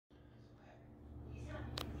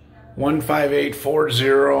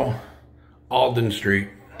15840 Alden Street.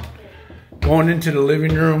 Going into the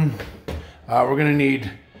living room, we're gonna need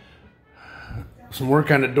some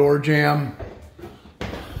work on the door jamb.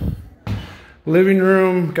 Living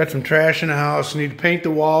room, got some trash in the house, need to paint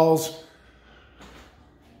the walls.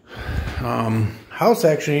 House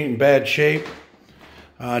actually ain't in bad shape.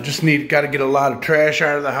 Got to get a lot of trash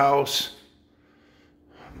out of the house.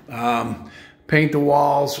 Paint the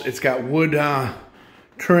walls. It's got wood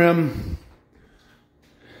trim.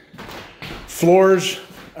 Floors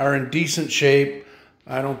are in decent shape.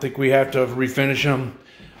 I don't think we have to refinish them.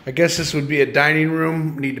 I guess this would be a dining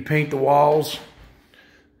room. Need to paint the walls.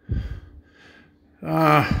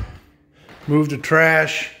 Move the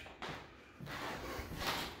trash.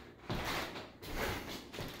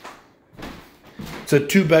 It's a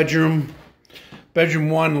 2-bedroom. Bedroom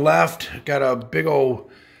 1 left. Got a big old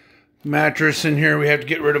mattress in here. We have to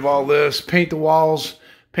get rid of all this. Paint the walls.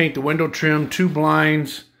 Paint the window trim. 2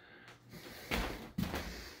 blinds.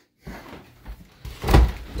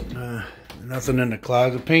 Nothing in the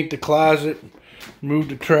closet. Paint the closet. Move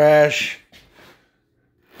the trash.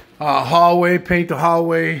 Hallway. Paint the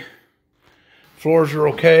hallway. Floors are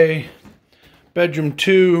okay. Bedroom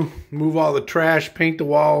 2. Move all the trash. Paint the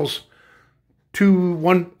walls.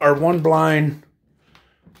 1 blind.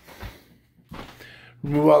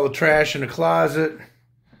 Remove all the trash in the closet.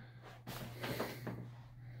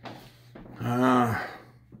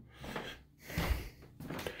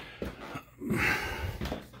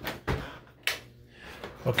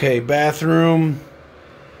 Okay, bathroom.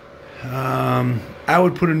 I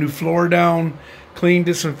would put a new floor down, clean,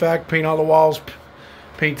 disinfect, paint all the walls,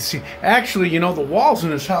 paint the ceiling. Actually, you know, the walls in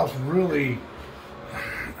this house really,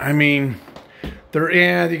 I mean,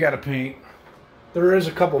 they got to paint. There is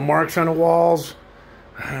a couple marks on the walls.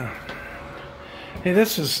 Hey,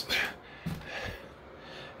 this is...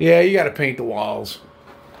 Yeah, you got to paint the walls.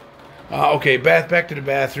 Okay, back to the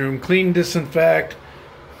bathroom. Clean, disinfect.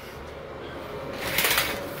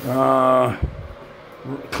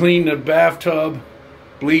 Clean the bathtub.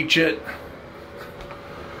 Bleach it.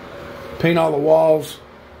 Paint all the walls.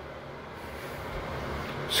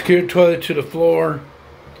 Secure the toilet to the floor.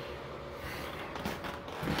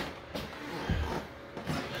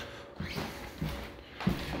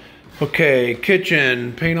 Okay,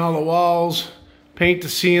 kitchen, paint all the walls, paint the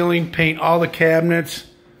ceiling, paint all the cabinets.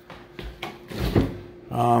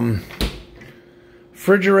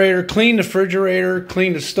 Refrigerator, clean the refrigerator,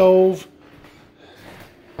 clean the stove.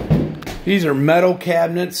 These are metal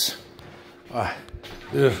cabinets.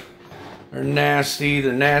 They're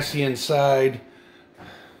nasty inside.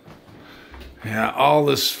 Yeah, all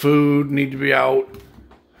this food need to be out.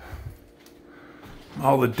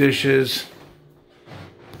 All the dishes.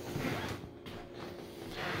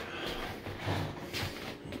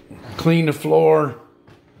 Clean the floor.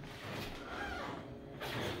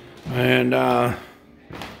 And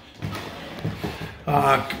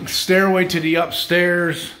stairway to the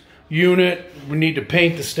upstairs unit. We need to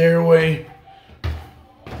paint the stairway.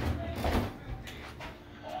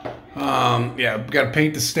 Yeah, we got to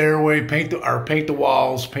paint the stairway, paint the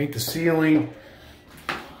walls, paint the ceiling.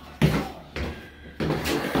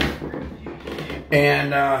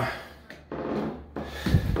 And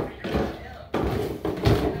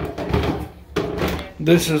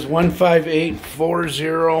this is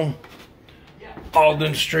 15840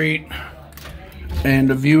 Alden Street,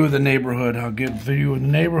 and a view of the neighborhood. I'll get a view of the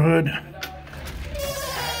neighborhood.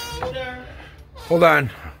 Hold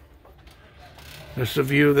on. This is a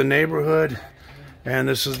view of the neighborhood, and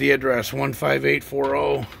this is the address,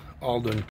 15840 Alden.